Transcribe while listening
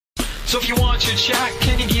So if you want your chat,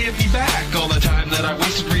 can you give me back all the time that I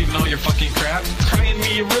wasted reading all your fucking crap? Crying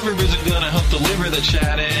me a river isn't gonna help deliver the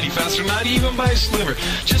chat any faster, not even by a sliver.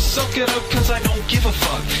 Just suck it up, cause I don't give a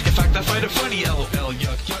fuck. In fact, I find it funny, lol,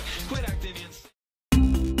 yuck, yuck. Quit acting insane.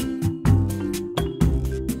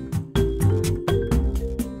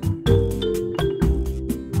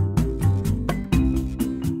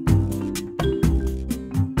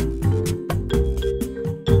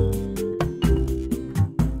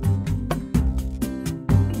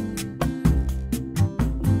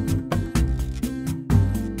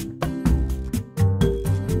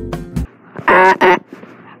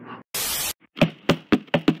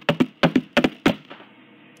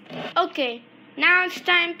 Okay, now it's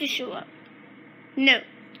time to show up. No,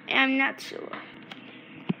 I'm not sure.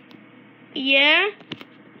 Yeah,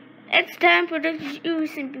 it's time for the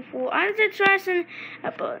using before answer tracing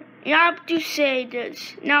about. You have to say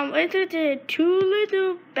this. Now enter the two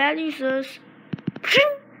little bad users.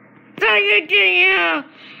 Oh, yeah.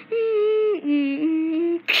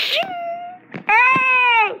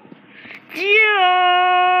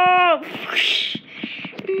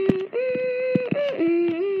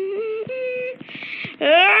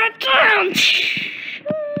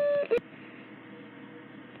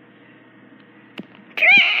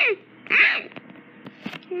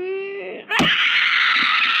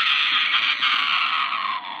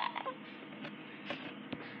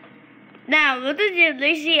 Now look at your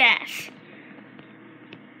lazy ass.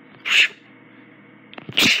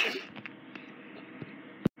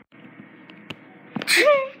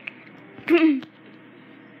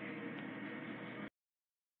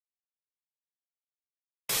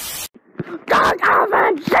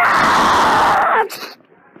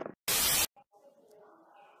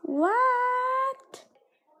 What?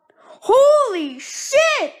 Holy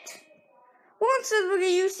shit! Once I look at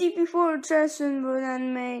UC before a session was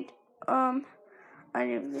animated. I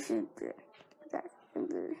never listened to that.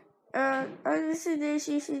 I listened to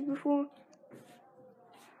UC before.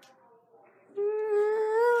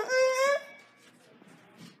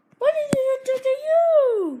 What did you do to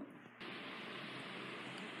you?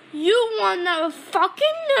 You wanna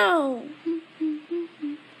fucking know?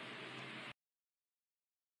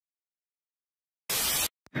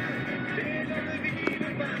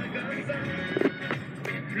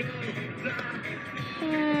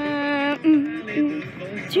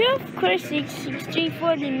 Two of course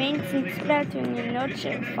 664 remains in Splatoon in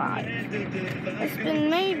Notcher 5. It's been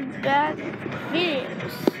made bad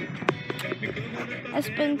videos. It's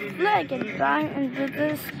been flagged by and it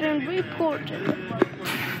has been reported.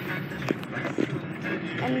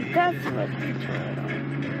 And that's what we told.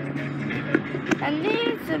 And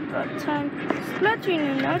it's about time Splatoon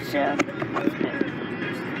in Notcher has been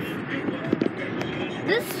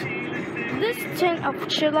this 10th of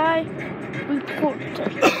July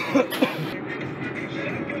reported.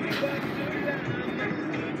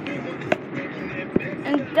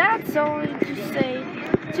 And that's all to say.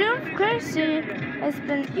 Jump Crazy has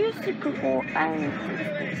been used before and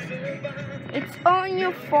it's on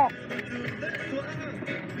your fault.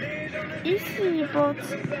 Easy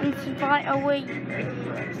boats and fly away.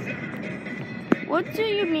 What do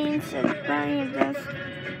you mean said Barry does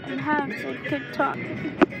and have a good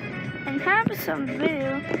time? And have some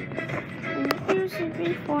video and music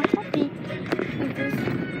before happy with this.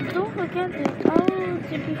 Don't forget that all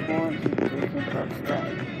the before the birthday.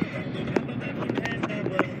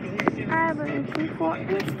 I will before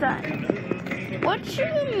Insta. What do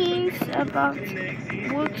you mean about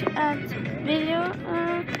look at video?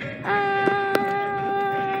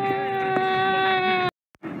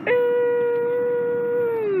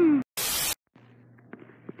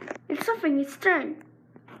 It's something its turn.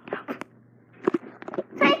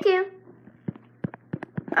 Thank you.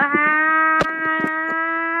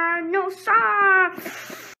 No socks.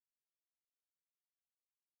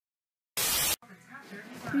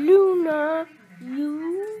 Luna,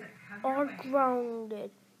 you are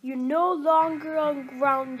grounded. You're no longer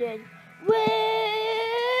ungrounded.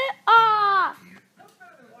 Way off.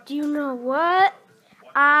 Do you know what?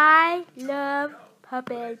 I love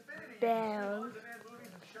puppet bells.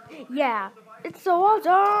 Yeah. It's so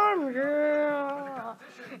awesome, yeah.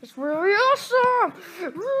 It's really awesome.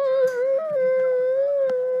 Don't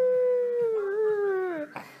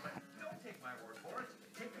take my word for it.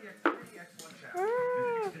 Take the Xfinity X1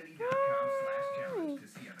 challenge. Visit Xfinity.com/challenge to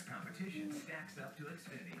see how the competition stacks up to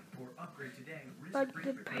Xfinity. Or upgrade today. But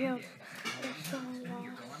the pills are so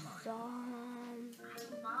awesome.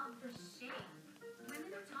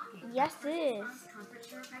 Yes, it is.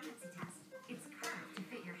 It's curved to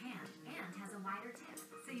fit your hand and has a wider tip,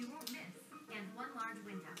 so you won't miss. And one large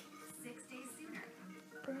window. 6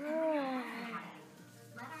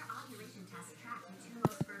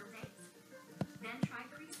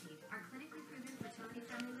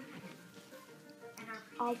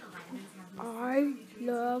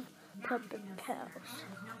 puppet cows.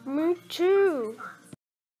 Me too.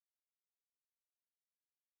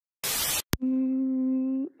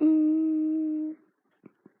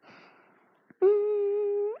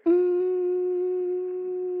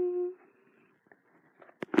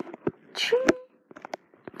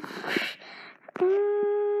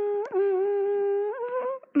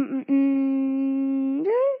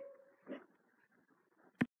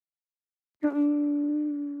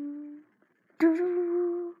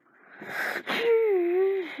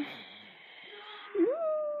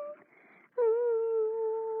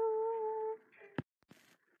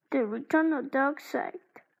 The return of dark side.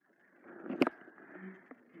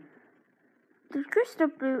 The crystal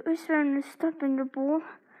blue is trying to stop in the ball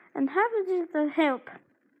and happens to help.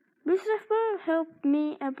 Lucifer helped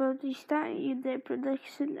me about the study their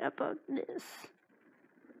prediction about this.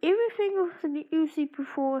 Everything was easy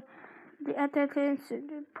before the attack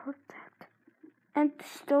incident and the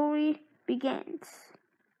story begins.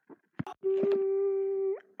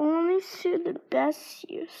 Only to the best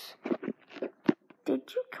use.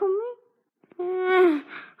 Did you come in?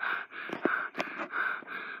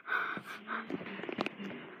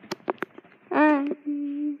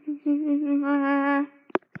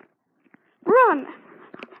 Run!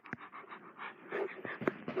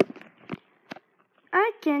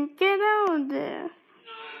 I can't get out of there.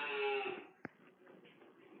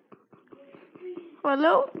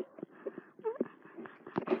 Hello?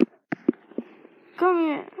 Come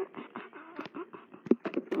here.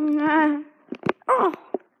 Oh!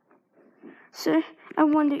 Sir, I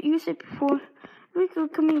wanted to use it before. We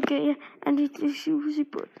could come and get you and it is usually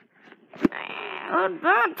put.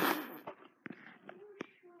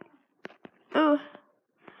 Oh,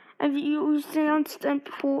 I've used an instant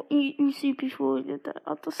before usually before the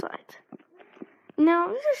other side. Now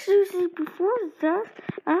this is usually before that.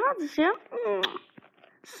 I had to say,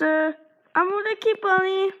 sir, I'm gonna keep on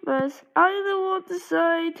it, but I don't want the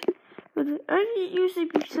side. But I usually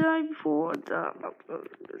beside before the.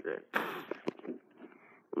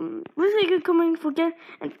 We could come in forget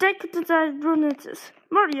and take the side runners.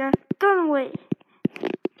 Maria, gone away.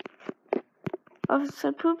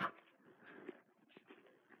 Officer Poop.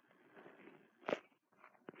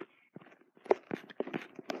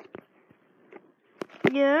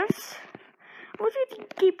 Yes? What did you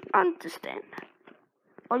keep understand?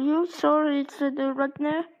 Are you sorry it's the right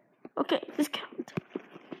now? Okay, let's count.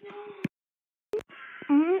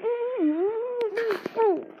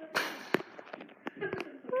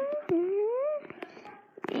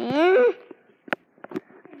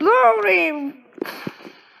 Glory!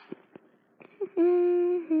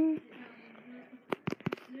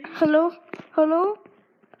 Hello? Hello?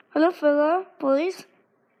 Hello, fella? Police?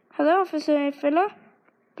 Hello, officer, fella?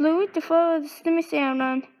 Blue, the fellow is the missing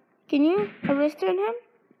on. Can you arrest him?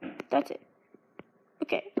 That's it.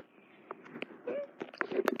 Okay.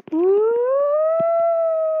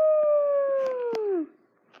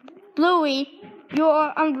 Bluey, you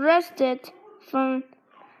are arrested from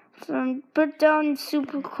put down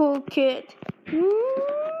super cool kid.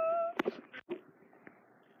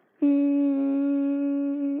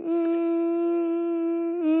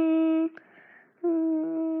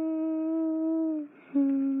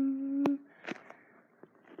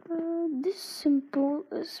 This symbol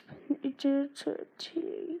is major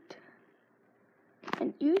 38.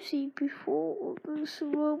 And you see before this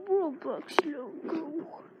Roblox logo.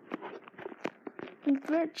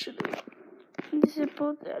 Congratulations. This is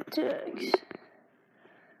about the attacks.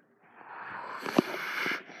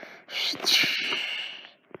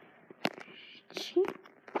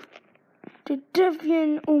 The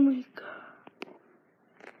Deviant Omega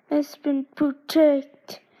has been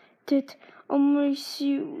protected on my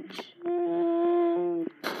suit.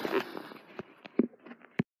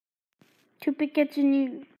 To get the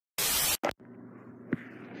news.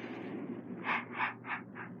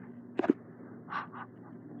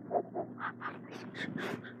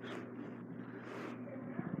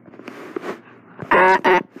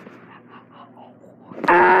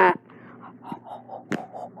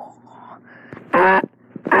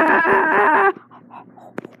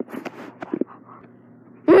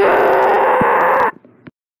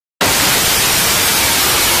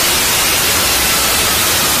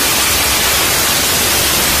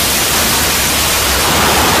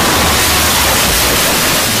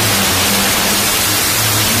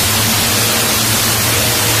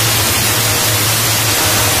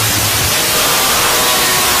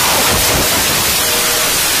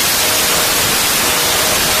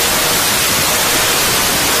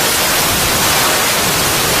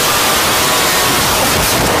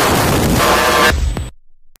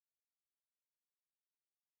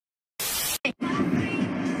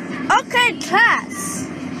 Okay, class.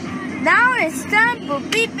 Now it's time for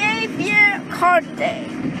behavior card day.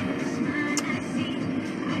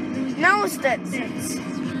 Now sentence.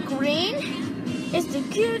 Green is the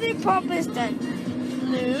cutie popstar.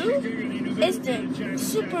 Blue is the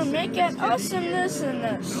super mega awesome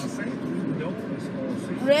listeners.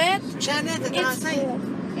 Red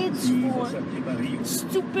it's for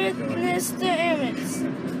stupidness the errands.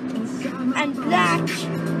 And black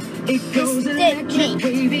is dead meat.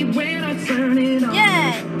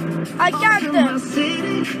 Yeah, I got the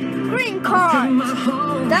green card.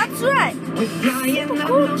 That's right. Super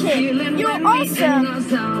cool kid. You're awesome.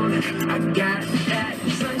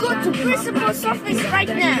 Go to principal's office right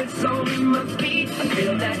now.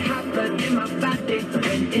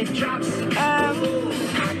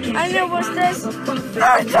 I know what's this.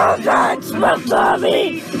 I don't know,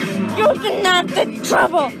 Tommy. You're not the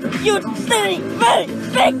trouble. You're very, very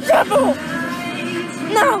big trouble.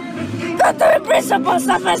 No, go to the principal's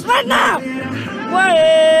office right now.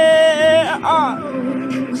 Where are?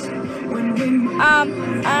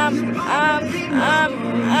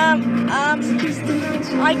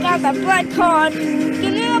 I got a black card.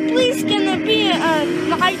 Can it be a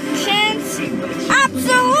light chance?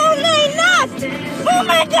 Absolutely not! Oh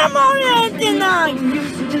my God, Mario denied!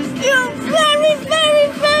 You're very, very,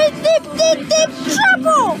 very deep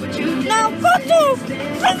trouble! Now go to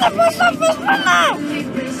principal's office right now!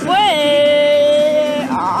 Where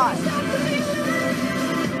are?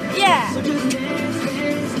 Yeah.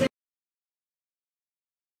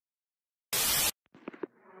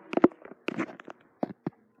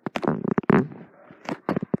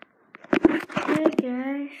 Hey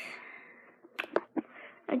guys,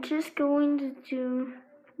 I'm just going to do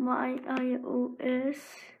my iOS.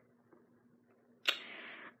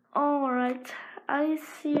 Alright, I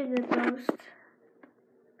see the post.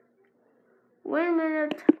 Wait a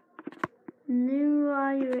minute. New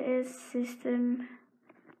iOS system.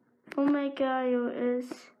 Omega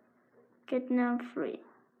iOS. Get now free.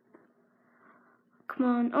 Come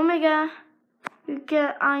on, Omega.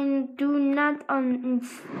 I do not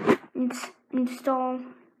install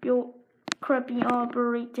your crappy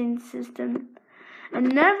operating system,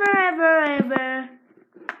 and never ever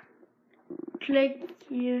click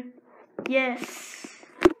here. Yes,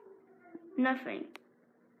 nothing.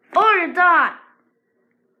 Or die.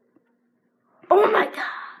 Oh my God.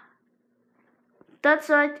 That's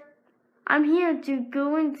right. I'm here to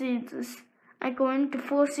go into this. I'm going to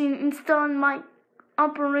force you to install my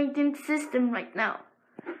operating system right now.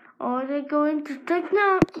 Or they're going to click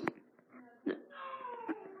no.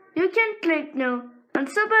 You can click no. And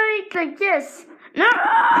somebody click yes. No!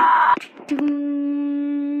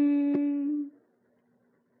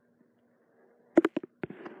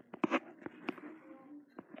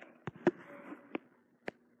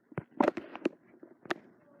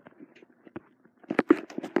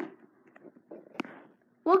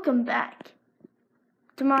 Welcome back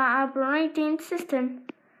to my operating system.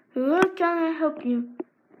 We're gonna help you.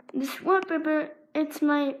 This wallpaper, it's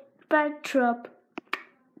my backdrop.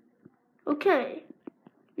 Okay,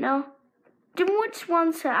 now, which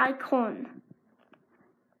one's the icon?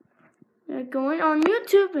 You're going on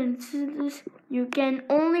YouTube and see this. You can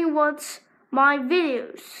only watch my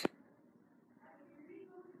videos.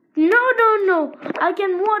 No, I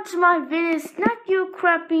can watch my videos, not your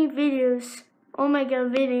crappy videos. Oh my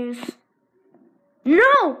God, videos.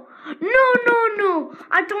 No,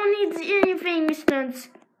 I don't need anything, instance.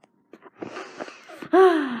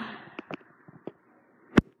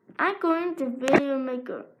 I'm going to video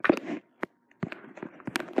maker.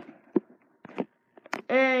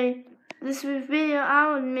 Hey, this was video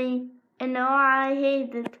out of me, and now I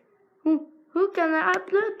hate it. Who can I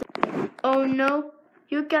upload? Oh no,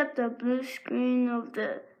 you got the blue screen of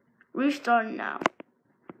the restart now.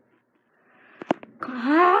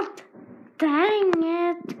 God dang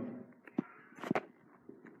it.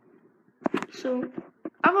 So,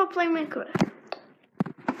 I will play Minecraft.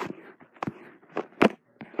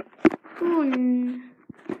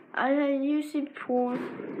 I used it before.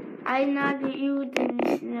 I not use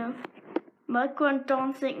this now. Minecraft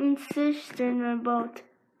don't insist about.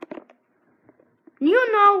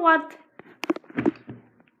 You know what?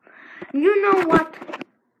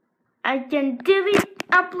 I can delete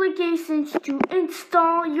applications to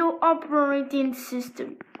install your operating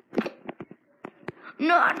system.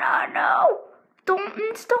 No. Don't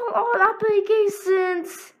install all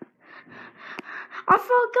applications. I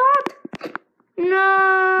forgot. No.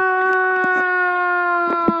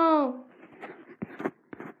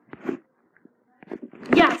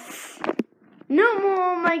 Yes. No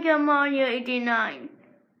more Mega Mario 89.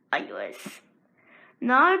 iOS.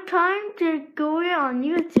 Now time to go on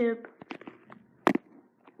YouTube.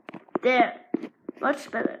 There, much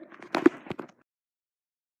better.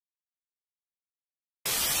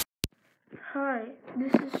 Hi,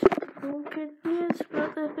 this is Broken News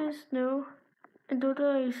Brother Snow, and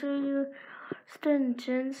today I show you stand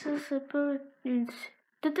chances about news.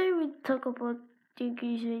 Today we talk about the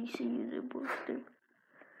accusation user posting.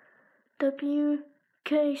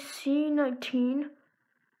 WKC19,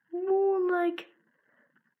 more like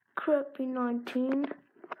crappy 19.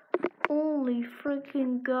 Only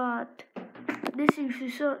freaking God. This user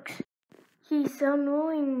sucks. He's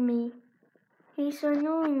annoying me. It's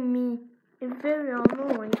very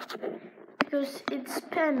annoying. Because it's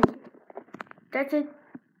spamming. That's it.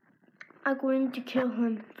 I'm going to kill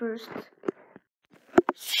him first.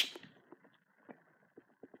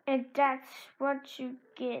 And that's what you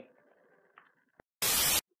get.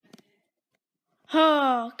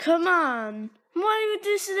 Oh, come on. Why would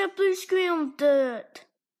this is a blue screen on dirt?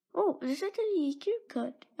 Oh, is that an EQ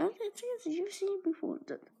cut? I don't think you've seen it before.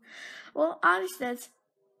 Well, I said,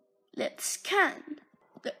 let's scan.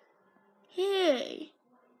 Hey,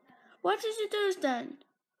 what does it do then?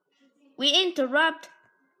 We interrupt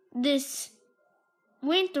this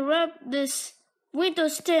Windows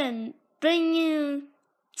 10 bringing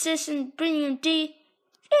D.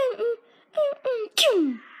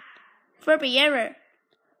 Furby error.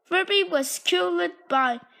 Furby was killed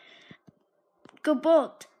by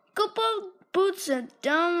Cobalt. Cobalt boots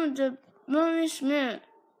down the punishment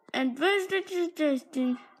and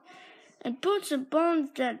testing and puts a bomb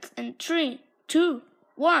that in 3, 2,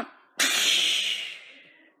 1.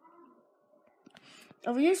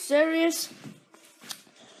 Are you serious?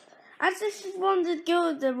 I just wanted to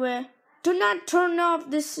go the way. Do not turn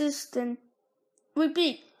off the system.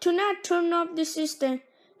 Repeat, do not turn off the system.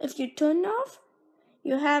 If you turn off,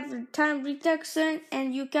 you have a time reduction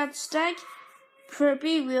and you got stuck.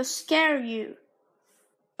 Furby will scare you.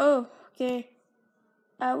 Oh, okay.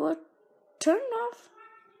 I will turn off.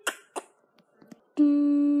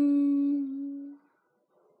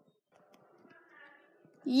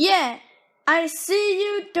 Yeah, I see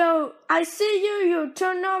you though. I see you. You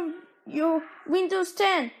turn off your Windows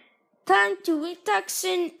 10. Time to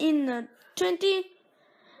reduction in the 22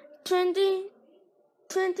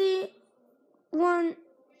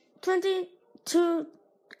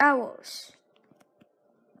 hours.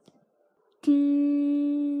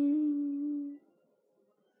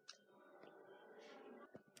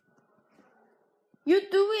 You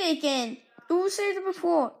do it again. You said it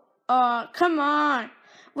before. Oh, come on.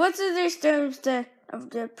 What's the distance of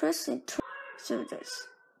the person to this?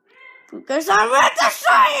 Because I'm going to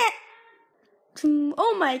destroy it!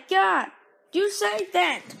 Oh my God. You said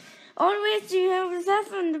that. Always you have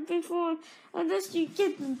happened before, unless you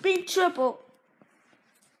get in big trouble.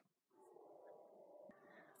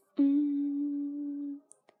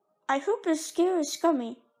 I hope the scare is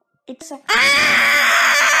coming. It's a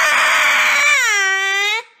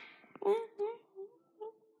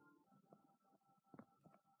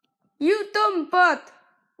You dumb butt.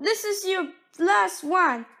 This is your last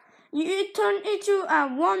one. You turn into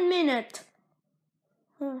 1 minute.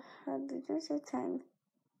 How did this time?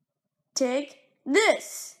 Take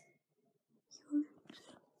this.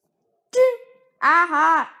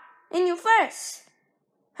 Aha! In your face.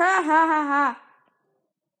 Ha ha ha ha.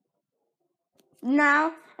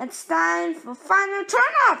 Now it's time for final turn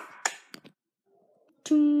off.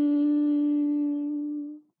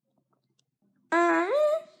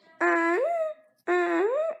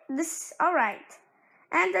 This alright.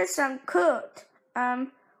 And there's some code. I'll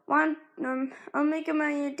make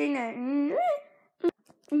my dinner.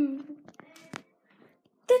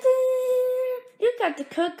 You got the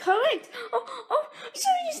code correct. Oh,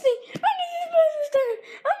 seriously? I need to understand.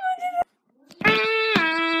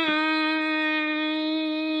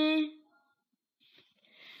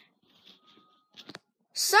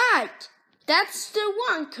 Site. That's the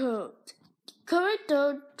one code.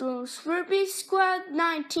 Corridor Drones Furby Squad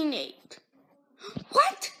 198.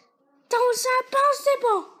 What? That was not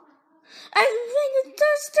possible. I think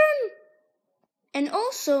it's done. And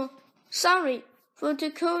also, sorry for the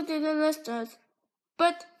code to the listeners.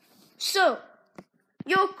 But, so,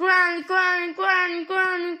 your granny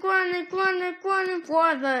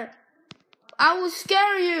father. I will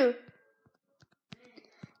scare you.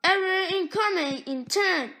 Error incoming in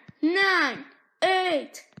 10, 9,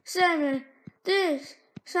 8, 7, 6,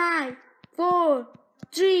 5, 4,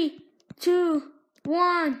 3, 2,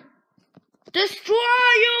 1. Destroy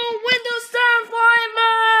your Windows 10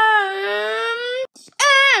 forever!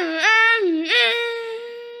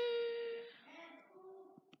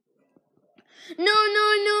 No.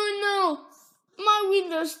 My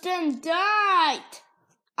Windows 10 died.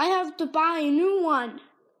 I have to buy a new one.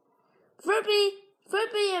 Furby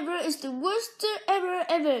ever is the worst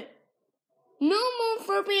ever. No more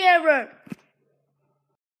Furby ever.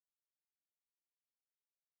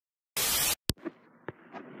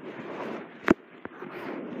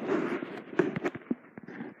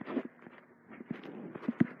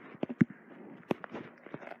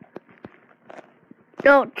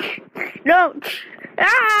 Ouch!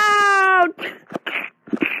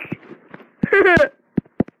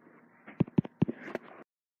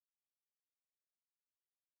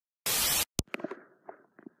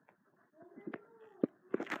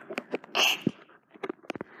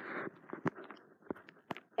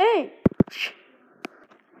 Hey!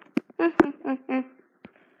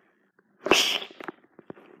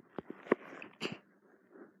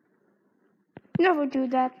 Never do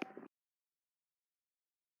that.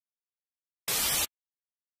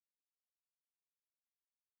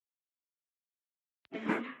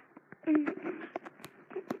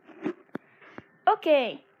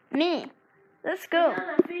 Okay, me. Let's go.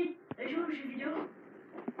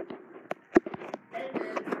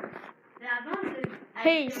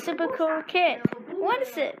 Hey, super cool kid. What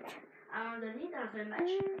is it? I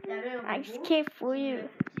escaped for you.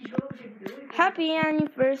 Happy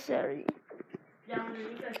anniversary.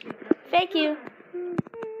 Thank you.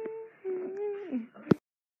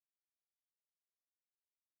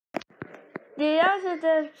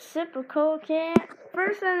 The super cool kid.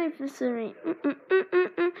 First anniversary.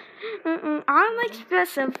 I like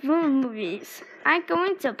special movies. I'm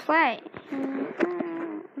going to play.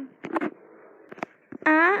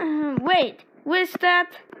 Wait, what's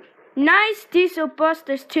that? Nice Diesel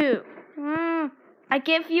Busters too. I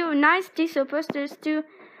gave you nice Diesel Busters too.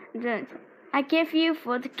 Then I gave you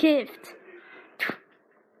for the gift.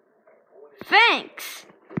 Thanks.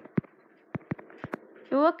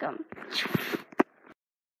 You're welcome.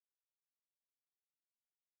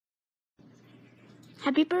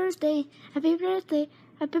 Happy birthday, super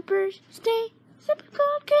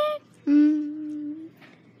cool kid.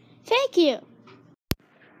 Thank you.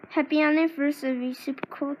 Happy anniversary, super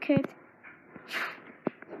cool kid.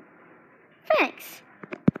 Thanks.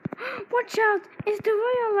 Watch out, it's the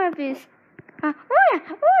royal rabbits.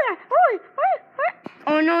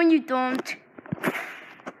 Oh no, you don't.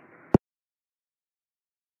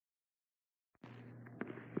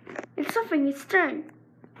 It's something, it's turn.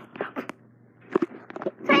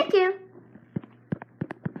 Thank you.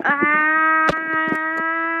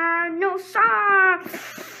 No, sir.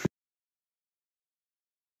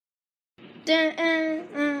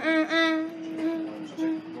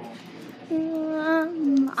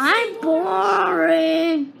 I'm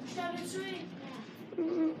boring.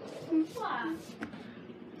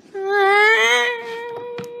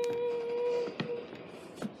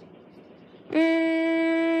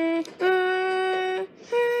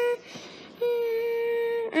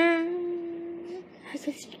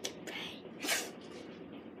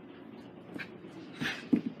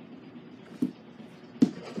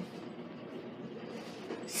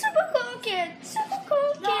 Super cool kid,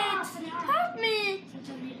 help me.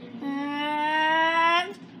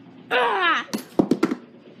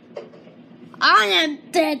 I am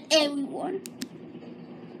dead, everyone.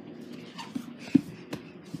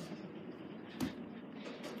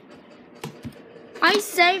 I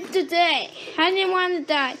saved the day. I didn't want to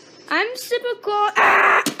die. I'm super cool.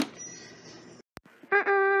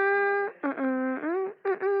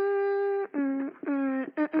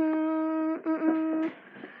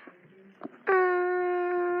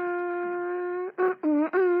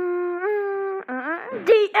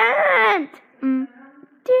 The end.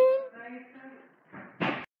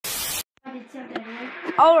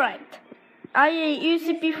 All right. I used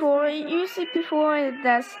it before.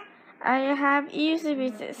 That I have used it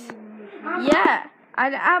with this. Yeah, I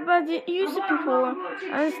used it before.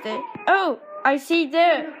 Understand? Oh, I see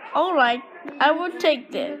there. All right, I will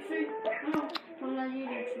take that.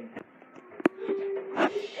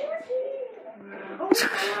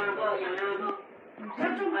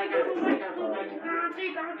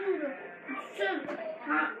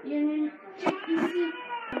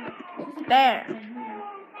 There.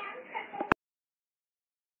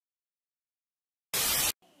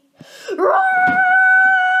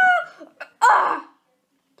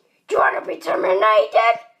 Do you want to be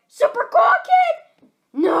terminated, super cool kid?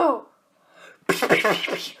 No.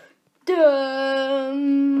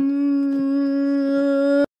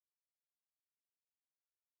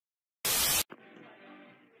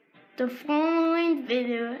 The following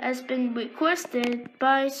video has been requested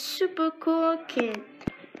by Super Cool Kid.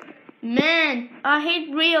 Man, I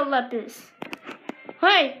hate real lapis.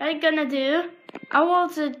 Hey, what are you gonna do? I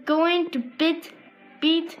was going to beat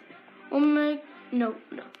no.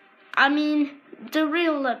 I mean the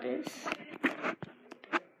real lapis.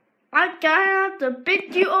 I got to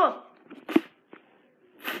beat you up.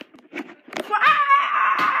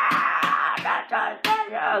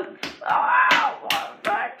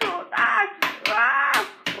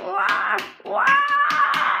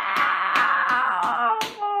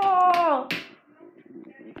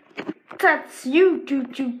 That's you,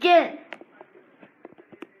 get.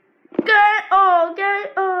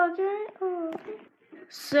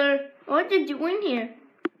 Sir, what are you doing here?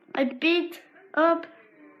 I beat up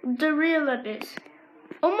the real abyss.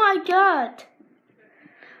 Oh my god!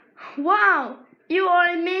 Wow, you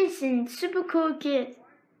are amazing, super cool kid.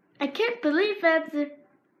 I can't believe that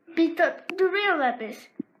beat up the real abyss.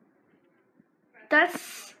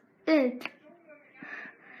 That's it.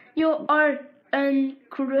 You are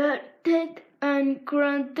ungrounded.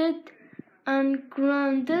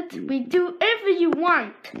 We do whatever you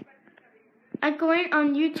want. I'm going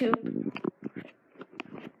on YouTube.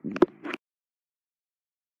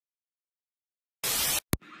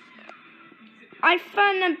 I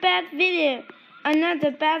found a bad video. Another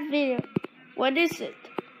bad video. What is it?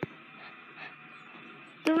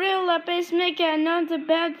 The real lapis making another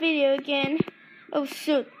bad video again. Oh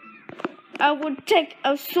shoot. I would take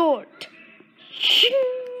a sword.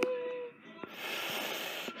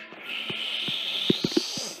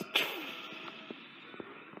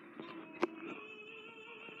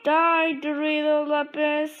 Die, the real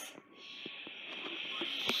lapis.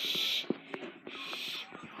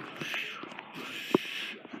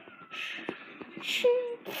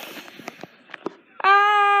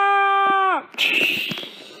 Ah!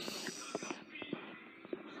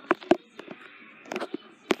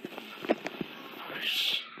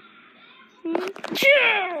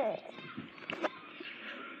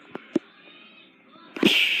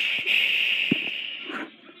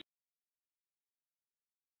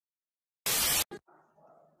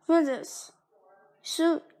 For this,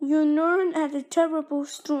 so you learn at a terrible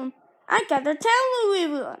storm. I gotta tell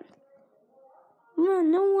everyone.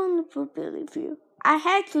 No one will believe you. I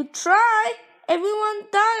had to try. Everyone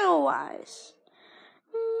died otherwise.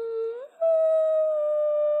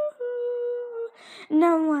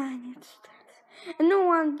 No one is that. No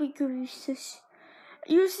one believes this.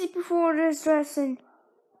 You see before this lesson.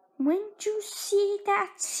 When you see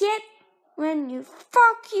that shit, when you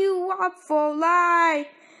fuck you up for life.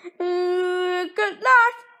 Good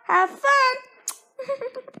luck. Have fun.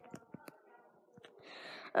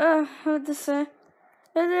 What to say?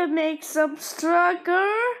 It makes some struggle.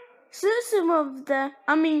 Some of the.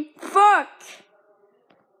 Fuck.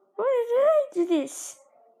 Why did I do this?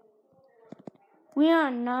 We are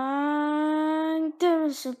not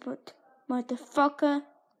disciplined, motherfucker.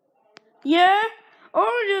 Yeah?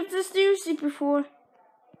 Already have this used before.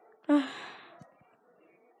 You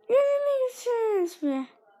didn't make sense, man.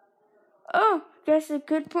 Oh, that's a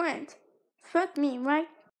good point. Fuck me, right?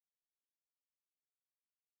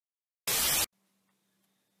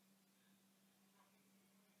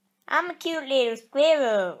 I'm a cute little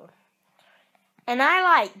squirrel, and I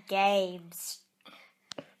like games.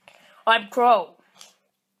 I'm Crow.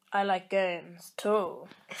 I like games too.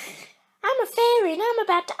 I'm a fairy, and I'm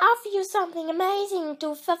about to offer you something amazing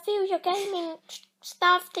to fulfill your gaming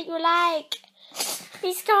stuff that you like.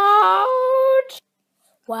 It's called...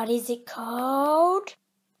 What is it called?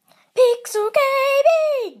 Pixel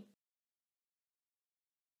gaming!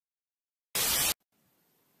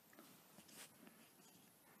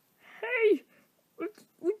 Hey,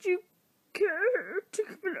 would you care to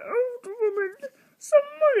give an old woman some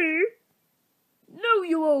money? No,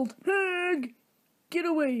 you old hag! Get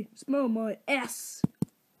away, smell my ass.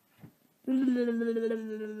 I'm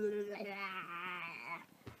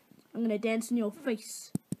gonna dance in your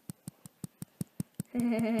face.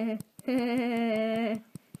 Shame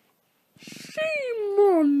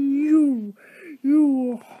on you,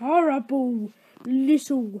 you horrible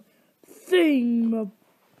little thing,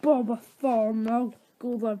 Bobathon. I'll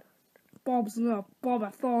call the Bob's in a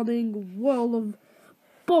Bobathoning world of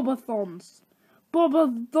Bobathons.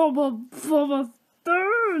 Bobathon!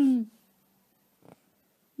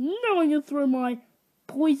 Now I'm gonna throw my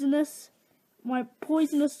poisonous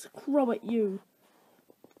crow at you.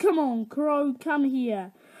 Come on, crow, come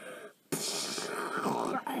here.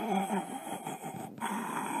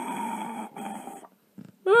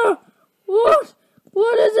 What?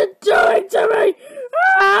 What is it doing to me?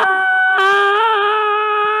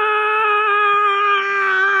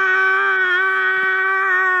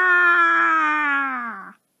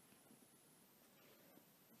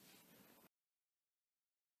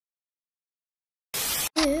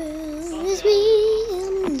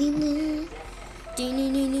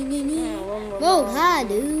 Hi,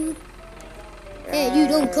 dude. Hey, you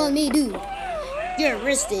don't call me dude. You're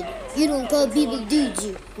arrested. You don't call people dudes.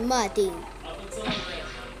 My thing.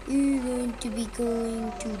 You're going to be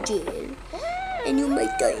going to jail. And you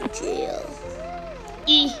might die in jail.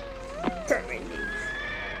 Permanently.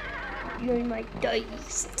 You might die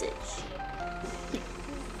instead.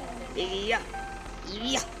 Yeah.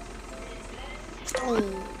 Yeah.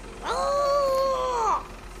 Oh.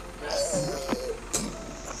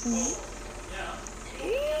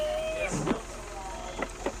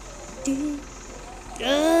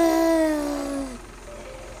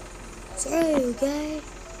 Sorry, okay?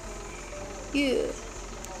 Yeah,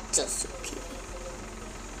 just okay.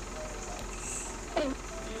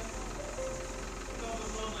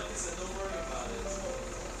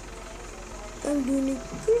 I'm doing a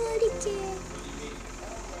karate kick.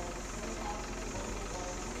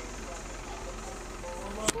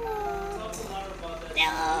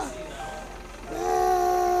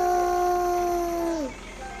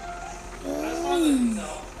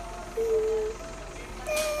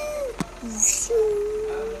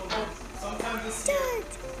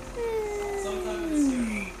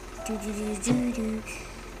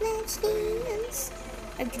 Let's dance.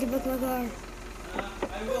 I'm gonna book my car.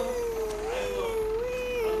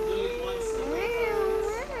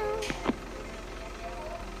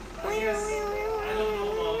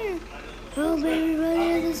 Oh, baby,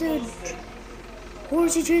 right this is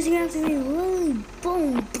horse is chasing after me. Whoa,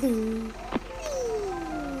 boom, boom.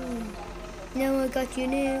 Now I got you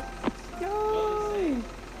now. No.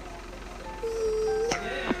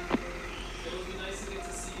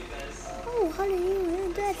 Oh, how do you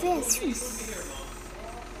do that fast?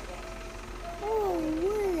 Oh,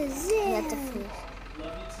 what is that? You have to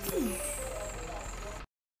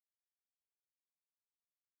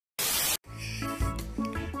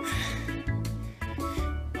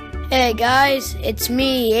Hey guys, it's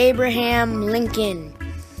me, Abraham Lincoln.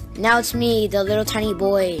 Now it's me, the little tiny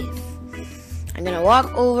boy. I'm gonna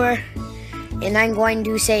walk over and I'm going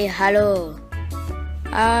to say hello.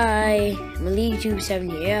 Hi, macleod 7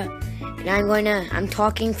 here. And I'm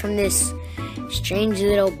talking from this strange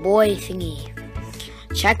little boy thingy.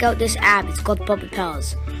 Check out this app, it's called Puppet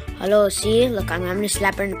Pals. Hello, see? Look, I'm gonna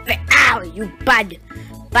slap her in the face. Ow, you bad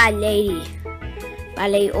lady.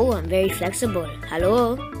 Bad lady, oh, I'm very flexible.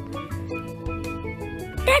 Hello?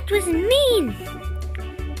 That was mean.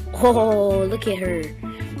 Oh, look at her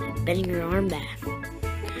bending her arm back.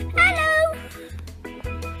 Hello.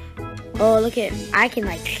 Oh, look at, I can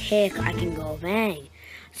like kick, I can go bang.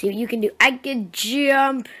 See what you can do. I can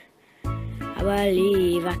jump. I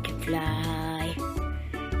believe I can fly.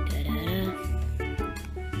 Da-da.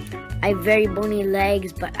 I have very bony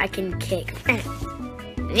legs, but I can kick.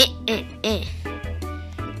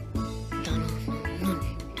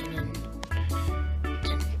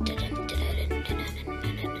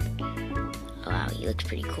 Wow, he looks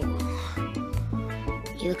pretty cool.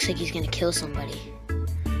 He looks like he's gonna kill somebody.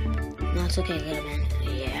 No, it's okay, little man.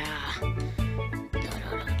 Yeah.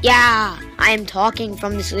 Yeah, I am talking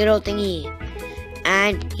from this little thingy.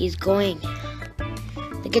 And he's going.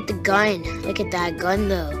 Look at the gun. Look at that gun,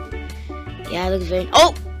 though. Yeah, it looks very...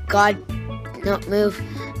 Oh, God. No, move.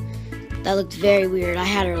 That looked very weird. I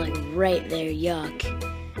had her, like, right there. Yuck.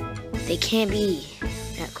 They can't be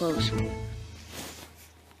that close.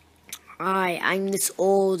 Hi, I'm this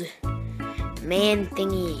old man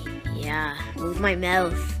thingy. Yeah, move my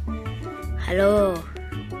mouth. Hello.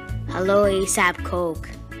 Hello, ASAP Coke.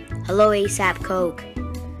 Hello, ASAP Coke.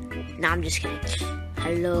 No, I'm just kidding.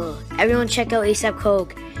 Hello. Everyone check out ASAP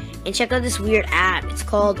Coke. And check out this weird app. It's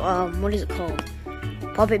called, what is it called?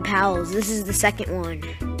 Puppet Pals. This is the second one.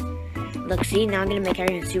 Look, see, now I'm gonna make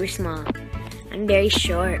everyone super small. I'm very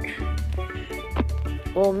short.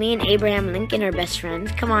 Well, me and Abraham Lincoln are best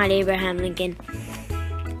friends. Come on, Abraham Lincoln.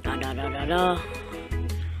 Da da da da da.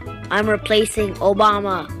 I'm replacing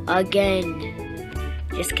Obama again.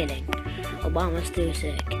 Just kidding. Obama's too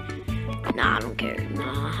sick. Nah, I don't care.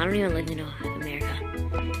 Nah, I don't even live in America.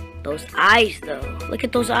 Those eyes, though. Look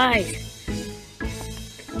at those eyes.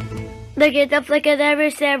 Look at the flick of that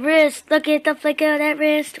wrist, Look at the flick of that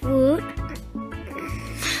wrist. Whoop.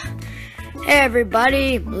 Hey,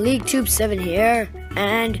 everybody. macleod 7 here.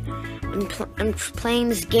 And I'm playing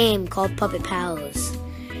this game called Puppet Pals.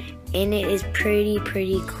 And it is pretty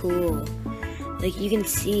cool. Like, you can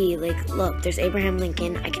see, like, look, there's Abraham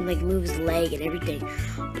Lincoln. I can, like, move his leg and everything.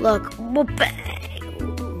 Look.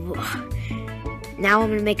 Now I'm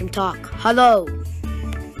gonna make him talk. Hello.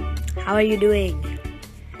 How are you doing?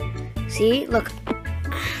 See? Look.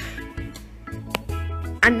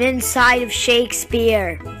 I'm inside of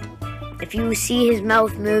Shakespeare. If you see his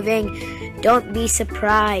mouth moving, Don't be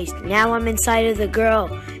surprised. Now I'm inside of the girl.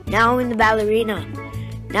 Now I'm in the ballerina.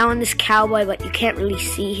 Now I'm this cowboy, but you can't really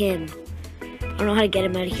see him. I don't know how to get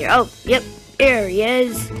him out of here. Oh, yep. There he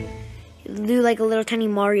is. Do like a little tiny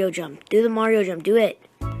Mario jump. Do the Mario jump. Do it.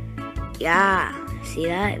 Yeah. See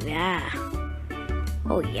that? Yeah.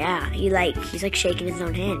 Oh, yeah. He's like shaking his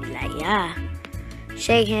own hand. He's like, yeah.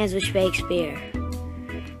 Shake hands with Shakespeare.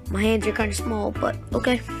 My hands are kind of small, but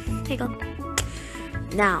okay. Here you go.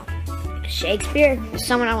 Now, Shakespeare is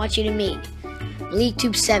someone I want you to meet.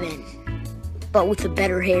 LeakTube 7, but with a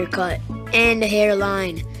better haircut and a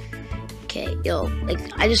hairline. Okay, yo, like,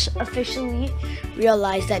 I just officially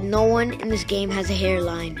realized that no one in this game has a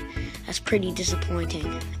hairline. That's pretty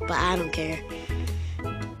disappointing, but I don't care.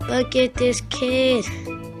 Look at this kid.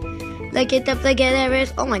 Look at the flick.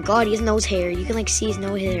 Oh my god, he has nose hair. You can like see his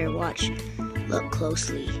nose hair. Watch. Look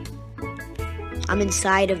closely. I'm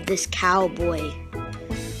inside of this cowboy.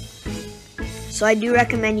 So I do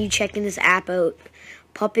recommend you checking this app out.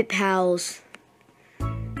 Puppet Pals.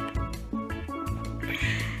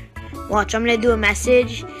 Watch, I'm gonna do a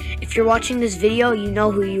message. If you're watching this video, you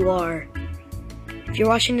know who you are. If you're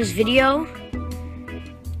watching this video,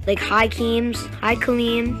 like, hi Keems, hi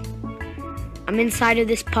Kaleem. I'm inside of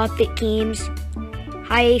this puppet Keems.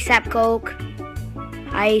 Hi ASAP Coke.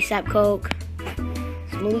 Hi ASAP Coke.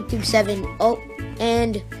 It's LeakTube 7. Oh,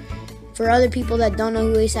 and for other people that don't know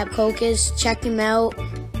who ASAP Coke is, check him out.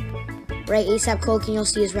 Right, ASAP Coke, and you'll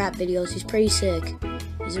see his rap videos. He's pretty sick.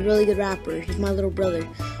 He's a really good rapper. He's my little brother.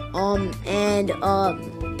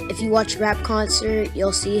 If you watch Rap Concert,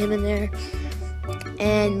 you'll see him in there.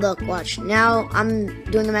 And look, watch. Now I'm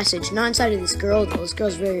doing a message. Not inside of this girl, though. This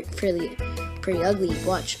girl's pretty ugly.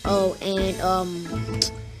 Watch. Oh, and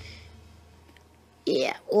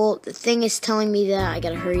yeah. Well, the thing is telling me that I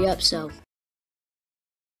gotta hurry up, so